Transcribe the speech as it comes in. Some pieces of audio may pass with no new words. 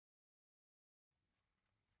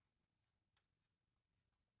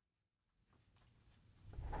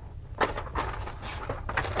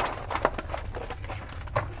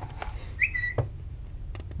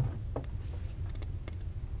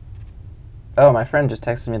Oh, my friend just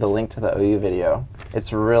texted me the link to the OU video.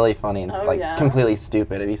 It's really funny and completely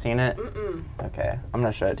stupid. Have you seen it? Mm-mm. Okay, I'm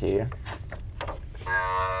gonna show it to you.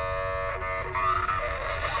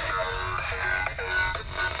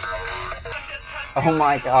 Oh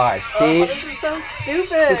my gosh, see? Oh, this is so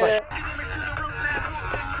stupid.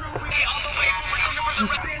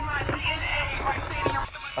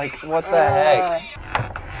 Like, what the heck?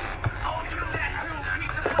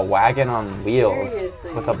 A wagon on wheels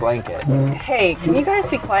with a blanket. Hey, can you guys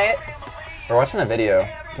be quiet? We're watching a video.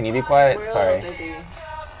 Can you be quiet? We're Sorry. a little busy.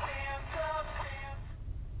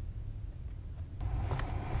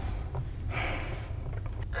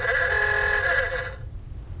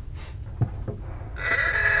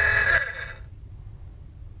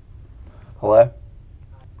 Hello?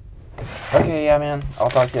 Okay, yeah, man. I'll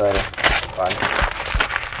talk to you later. Bye.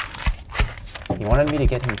 He wanted me to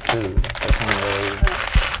get him food. Like something really...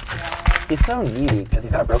 He's so needy because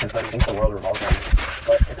he's got a broken foot. He thinks the world revolves around him.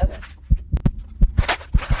 But it doesn't.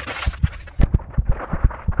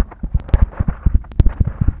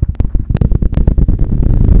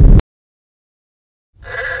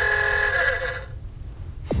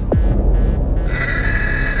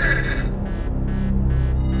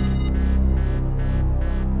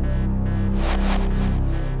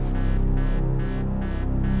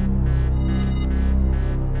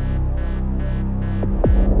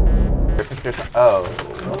 Oh,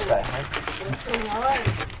 what the heck? What's going on?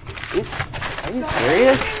 Are you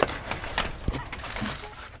serious?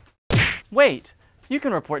 Wait! You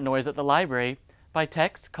can report noise at the library by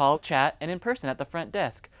text, call, chat, and in person at the front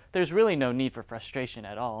desk. There's really no need for frustration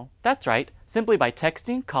at all. That's right. Simply by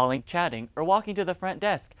texting, calling, chatting, or walking to the front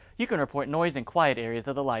desk, you can report noise in quiet areas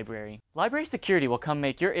of the library. Library security will come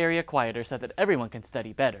make your area quieter so that everyone can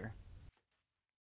study better.